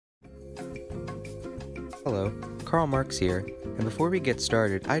Hello, Karl Marx here, and before we get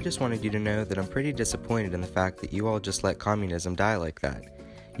started, I just wanted you to know that I'm pretty disappointed in the fact that you all just let communism die like that.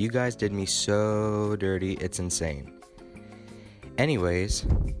 You guys did me so dirty, it's insane. Anyways,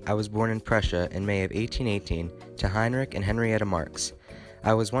 I was born in Prussia in May of 1818 to Heinrich and Henrietta Marx.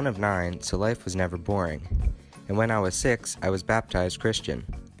 I was one of 9, so life was never boring. And when I was 6, I was baptized Christian.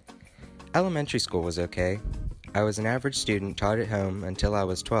 Elementary school was okay. I was an average student taught at home until I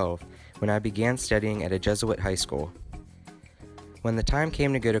was 12, when I began studying at a Jesuit high school. When the time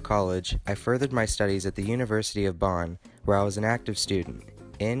came to go to college, I furthered my studies at the University of Bonn, where I was an active student,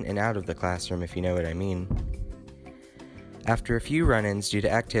 in and out of the classroom if you know what I mean. After a few run-ins due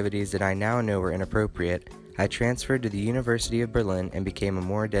to activities that I now know were inappropriate, I transferred to the University of Berlin and became a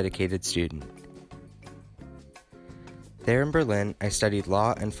more dedicated student. There in Berlin, I studied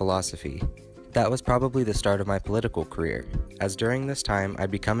law and philosophy. That was probably the start of my political career, as during this time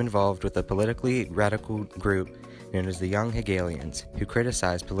I'd become involved with a politically radical group known as the Young Hegelians, who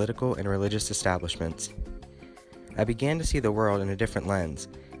criticized political and religious establishments. I began to see the world in a different lens,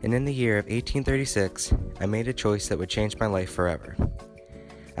 and in the year of 1836, I made a choice that would change my life forever.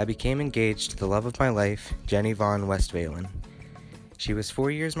 I became engaged to the love of my life, Jenny von Westphalen. She was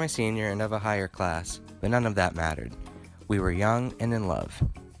 4 years my senior and of a higher class, but none of that mattered. We were young and in love.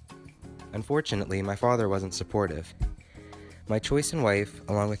 Unfortunately, my father wasn't supportive. My choice in wife,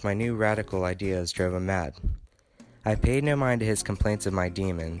 along with my new radical ideas, drove him mad. I paid no mind to his complaints of my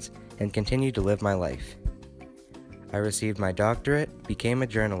demons, and continued to live my life. I received my doctorate, became a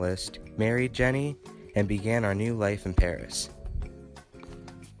journalist, married Jenny, and began our new life in Paris.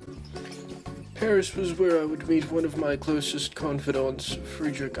 Paris was where I would meet one of my closest confidants,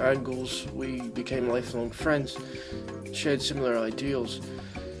 Friedrich Engels. We became lifelong friends, shared similar ideals.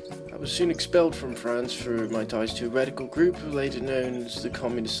 I was soon expelled from France for my ties to a radical group later known as the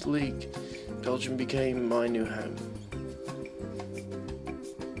Communist League. Belgium became my new home.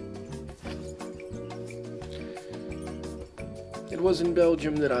 It was in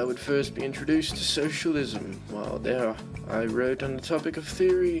Belgium that I would first be introduced to socialism. While there, I wrote on the topic of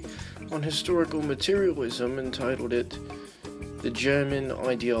theory on historical materialism, entitled it The German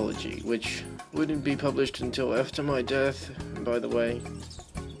Ideology, which wouldn't be published until after my death, by the way.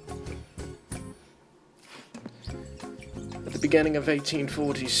 At the beginning of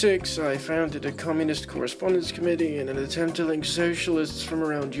 1846, I founded a communist correspondence committee in an attempt to link socialists from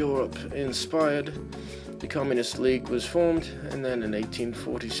around Europe. Inspired, the Communist League was formed, and then in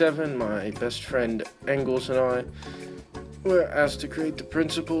 1847, my best friend Engels and I were asked to create the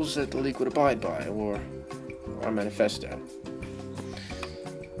principles that the League would abide by, or our manifesto.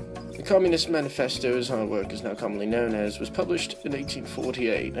 The Communist Manifesto, as our work is now commonly known as, was published in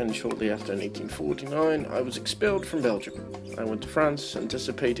 1848, and shortly after in 1849, I was expelled from Belgium. I went to France,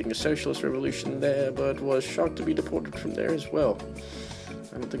 anticipating a socialist revolution there, but was shocked to be deported from there as well.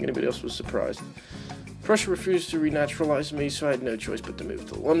 I don't think anybody else was surprised. Prussia refused to renaturalize me, so I had no choice but to move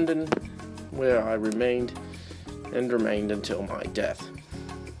to London, where I remained until my death.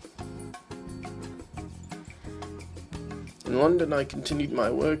 In London, I continued my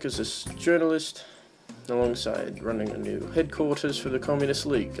work as a journalist, alongside running a new headquarters for the Communist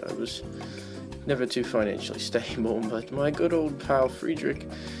League. I was never too financially stable, but my good old pal Friedrich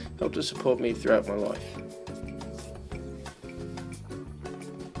helped to support me throughout my life.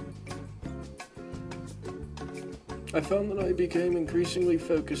 I found that I became increasingly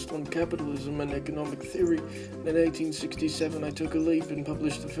focused on capitalism and economic theory, and in 1867 I took a leap and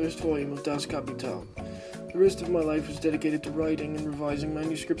published the first volume of Das Kapital. The rest of my life was dedicated to writing and revising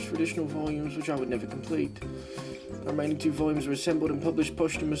manuscripts for additional volumes which I would never complete. The remaining 2 volumes were assembled and published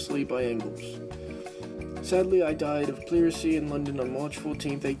posthumously by Engels. Sadly, I died of pleurisy in London on March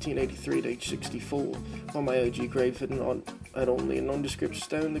 14, 1883 at age 64. On my OG grave had only a nondescript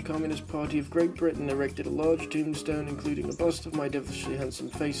stone, the Communist Party of Great Britain erected a large tombstone including a bust of my devilishly handsome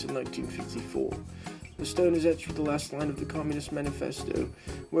face in 1954. The stone is etched with the last line of the Communist Manifesto,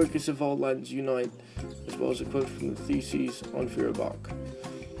 "Workers of all lands unite," as well as a quote from the Theses on Feuerbach.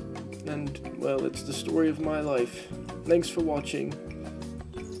 And, well, it's the story of my life. Thanks for watching.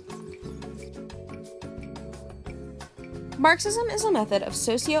 Marxism is a method of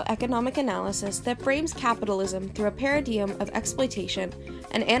socio-economic analysis that frames capitalism through a paradigm of exploitation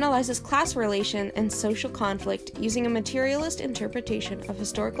and analyzes class relation and social conflict using a materialist interpretation of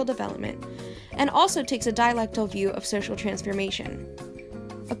historical development, and also takes a dialectal view of social transformation.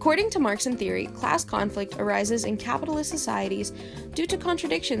 A According to Marxian theory, class conflict arises in capitalist societies due to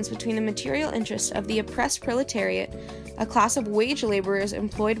contradictions between the material interests of the oppressed proletariat, a class of wage laborers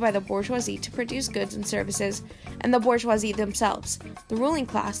employed by the bourgeoisie to produce goods and services, and the bourgeoisie themselves, the ruling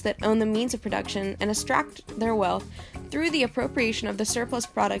class that own the means of production and extract their wealth through the appropriation of the surplus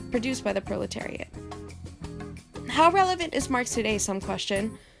product produced by the proletariat. How relevant is Marx today, some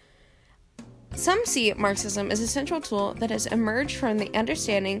question? Some see Marxism as a central tool that has emerged from the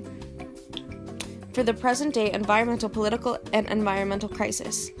understanding for the present-day environmental, political, and environmental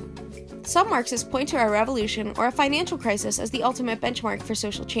crisis. Some Marxists point to a revolution or a financial crisis as the ultimate benchmark for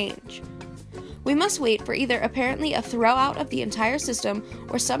social change. We must wait for either apparently a throw-out of the entire system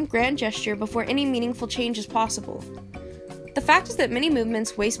or some grand gesture before any meaningful change is possible. The fact is that many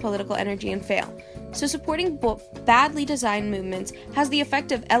movements waste political energy and fail, so supporting badly designed movements has the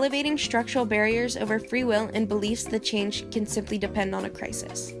effect of elevating structural barriers over free will and beliefs that change can simply depend on a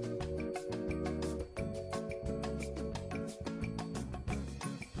crisis.